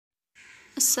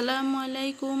আসসালামু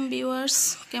আলাইকুম ভিউয়ার্স,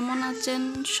 কেমন আছেন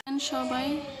সবাই?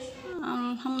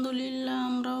 আলহামদুলিল্লাহ,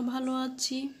 আমরাও ভালো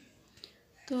আছি।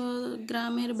 তো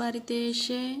গ্রামের বাড়িতে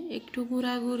এসে একটু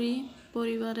ঘোরাঘুরি,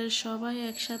 পরিবারের সবাই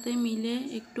একসাথে মিলে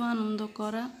একটু আনন্দ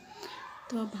করা।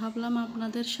 তো ভাবলাম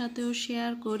আপনাদের সাথেও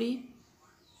শেয়ার করি,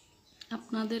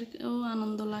 আপনাদেরকেও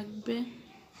আনন্দ লাগবে।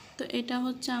 তো এটা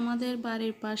হচ্ছে আমাদের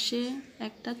বাড়ির পাশে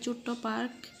একটা ছোট্ট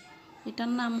পার্ক,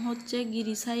 এটার নাম হচ্ছে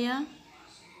গিরিছায়া।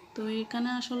 তো এখানে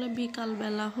আসলে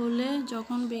বিকালবেলা হলে,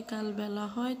 যখন বিকালবেলা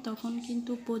হয় তখন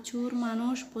কিন্তু প্রচুর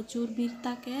মানুষ, প্রচুর ভিড়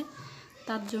থাকে।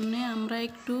 তার জন্যে আমরা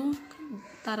একটু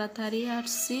তাড়াতাড়ি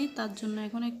আসছি, তার জন্য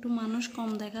এখন একটু মানুষ কম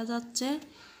দেখা যাচ্ছে।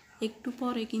 একটু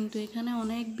পরে কিন্তু এখানে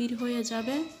অনেক ভিড় হয়ে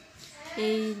যাবে।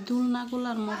 এই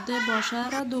দোলনাগুলোর মধ্যে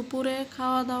বসার দুপুরে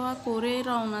খাওয়া দাওয়া করে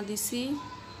রওনা দিছি।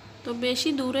 তো বেশি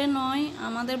দূরে নয়,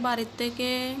 আমাদের বাড়ির থেকে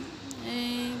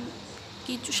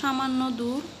কিছু সামান্য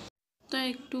দূর। তো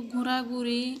একটু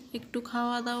ঘোরাঘুরি, একটু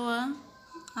খাওয়া দাওয়া,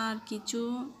 আর কিছু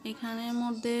এখানের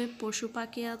মধ্যে পশু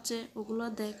পাখি আছে, ওগুলো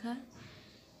দেখা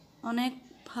অনেক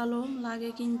ভালো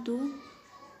লাগে কিন্তু।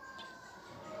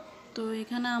 তো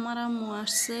এখানে আমার আম্মু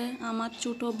আসছে, আমার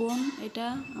ছোটো বোন, এটা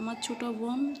আমার ছোটো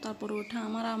বোন, তারপর ওটা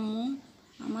আমার আম্মু,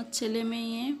 আমার ছেলে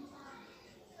মেয়ে।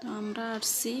 তো আমরা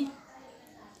আসছি,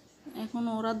 এখন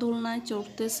ওরা দোলনায়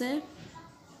চড়তেছে,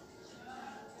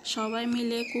 সবাই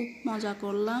মিলে খুব মজা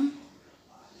করলাম।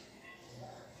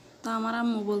 তো আমার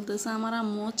আম্মু বলতেছে আমার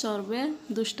আম্মুও চড়বে,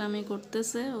 দুষ্টামি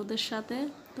করতেছে ওদের সাথে।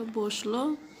 তো বসলো,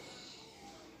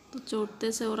 তো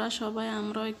চড়তেছে ওরা সবাই,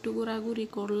 আমরাও একটু ঘোরাঘুরি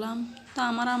করলাম। তো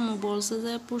আমার আম্মু বলছে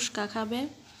যে ফুচকা খাবে।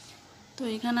 তো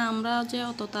এখানে আমরা যে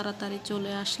অত তাড়াতাড়ি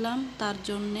চলে আসলাম, তার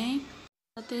জন্যেই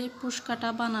তাতে ফুচকাটা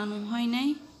বানানো হয় নাই।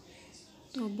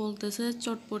 তো বলতেছে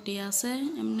চটপটি আছে,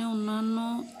 এমনি অন্যান্য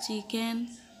চিকেন,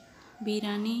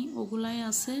 বিরিয়ানি ওগুলাই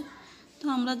আছে। তো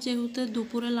আমরা যেহেতু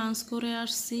দুপুরে লাঞ্চ করে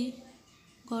আসছি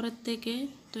ঘরের থেকে,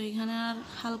 তো এখানে আর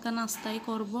হালকা নাস্তাই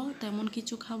করব, তেমন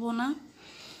কিছু খাবো না।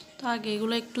 তো আগে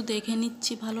এগুলো একটু দেখে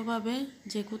নিচ্ছি ভালোভাবে,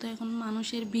 যেহেতু এখন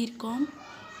মানুষের ভিড় কম।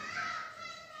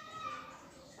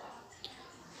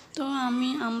 তো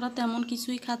আমরা তেমন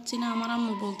কিছুই খাচ্ছি না, আমার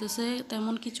আম্মু বলতেছে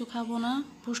তেমন কিছু খাবো না।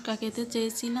 ফুচকা খেতে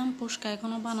চেয়েছিলাম, ফুচকা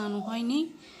এখনও বানানো হয়নি।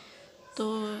 তো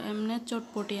এমনি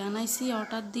চটপটি আনাইছি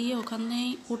অর্ডার দিয়ে, ওখানেই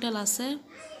হোটেল আছে।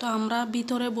 তো আমরা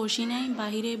ভিতরে বসি নাই,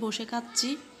 বাহিরেই বসে খাচ্ছি।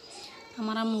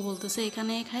 আমার আম্মু বলতেছে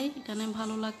এখানে খাই, এখানে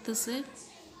ভালো লাগতেছে।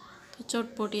 তো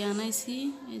চটপটি আনাইছি,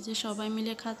 এই যে সবাই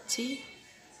মিলে খাচ্ছি।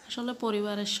 আসলে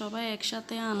পরিবারের সবাই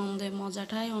একসাথে আনন্দে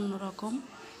মজাটাই অন্যরকম।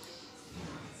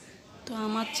 তো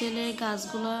আমার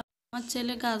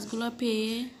ছেলে গাছগুলা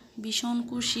পেয়ে ভীষণ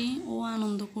খুশি ও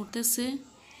আনন্দ করতেছে,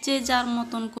 যে যার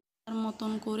মতন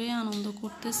করে আনন্দ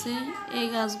করতেছে এই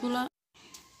গাছগুলা।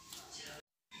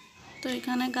 তো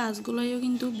এখানে গাছগুলোও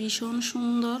কিন্তু ভীষণ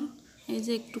সুন্দর, এই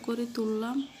যে একটু করে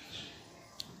তুললাম,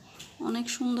 অনেক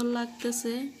সুন্দর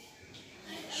লাগতেছে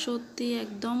সত্যি,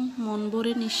 একদম মন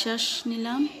ভরে নিঃশ্বাস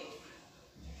নিলাম,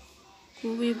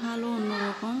 খুবই ভালো,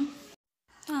 অন্যরকম।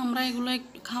 তো আমরা এগুলো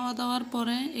একটু খাওয়া দাওয়ার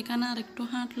পরে এখানে আর একটু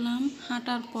হাঁটলাম,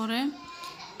 হাঁটার পরে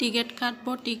টিকিট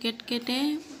কাটবো, টিকিট কেটে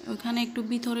ওখানে একটু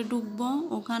ভিতরে ঢুকবো।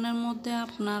 ওখানের মধ্যে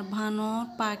আপনার বানর,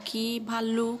 পাখি,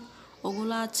 ভাল্লুক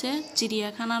ওগুলো আছে,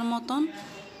 চিড়িয়াখানার মতন,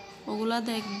 ওগুলা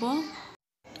দেখবো।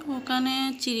 ওখানে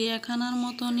চিড়িয়াখানার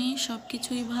মতনই সব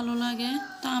কিছুই ভালো লাগে।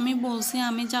 তো আমি বলছি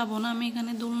আমি যাব না, আমি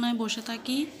এখানে দোলনায় বসে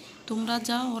থাকি, তোমরা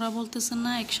যাও। ওরা বলতেছে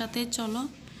না, একসাথে চলো।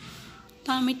 তো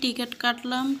আমি টিকিট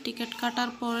কাটলাম, টিকিট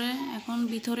কাটার পরে এখন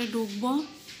ভিতরে ঢুকবো।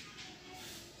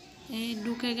 এই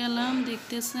ঢুকে গেলাম,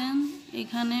 দেখতেছেন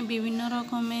এখানে বিভিন্ন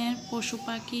রকমের পশু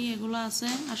পাখি এগুলো আছে।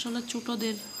 আসলে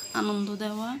ছোটদের আনন্দ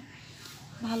দেওয়া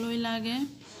ভালোই লাগে।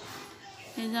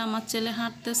 এই যে আমার ছেলে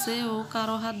হাঁটতেছে, ও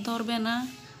কারো হাত ধরবে না,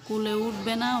 কুলে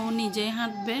উঠবে না, ও নিজেই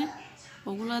হাঁটবে,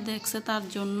 ওগুলা দেখছে তার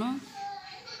জন্য।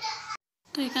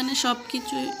 তো এখানে সব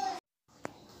কিছুই,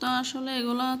 তো আসলে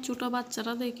এগুলা ছোটো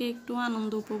বাচ্চারা দেখে একটু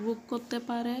আনন্দ উপভোগ করতে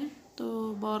পারে। তো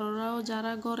বড়রাও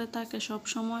যারা ঘরে থাকে সব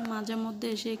সময় মাঝে মধ্যে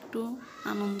এসে একটু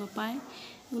আনন্দ পায়।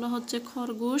 এগুলো হচ্ছে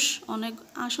খরগোশ,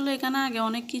 আসলে এখানে আগে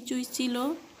অনেক কিছুই ছিল,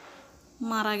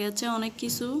 মারা গেছে অনেক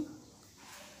কিছু।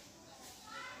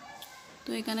 তো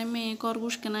এখানে মেয়ে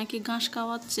খরগোশকে নাকি ঘাস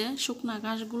খাওয়াচ্ছে, শুকনা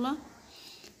ঘাসগুলা।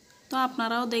 তো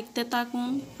আপনারাও দেখতে থাকুন,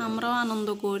 আমরাও আনন্দ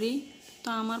করি। তো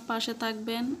আমার পাশে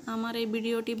থাকবেন। আমার এই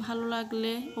ভিডিওটি ভালো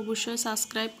লাগলে অবশ্যই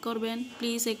সাবস্ক্রাইব করবেন,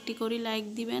 প্লিজ একটি করে লাইক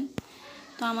দিবেন।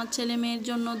 তো আমার ছেলে মেয়ের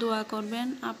জন্য দোয়া করবেন।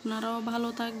 আপনারাও ভালো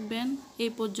থাকবেন।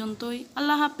 এই পর্যন্তই,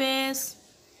 আল্লাহ হাফেজ।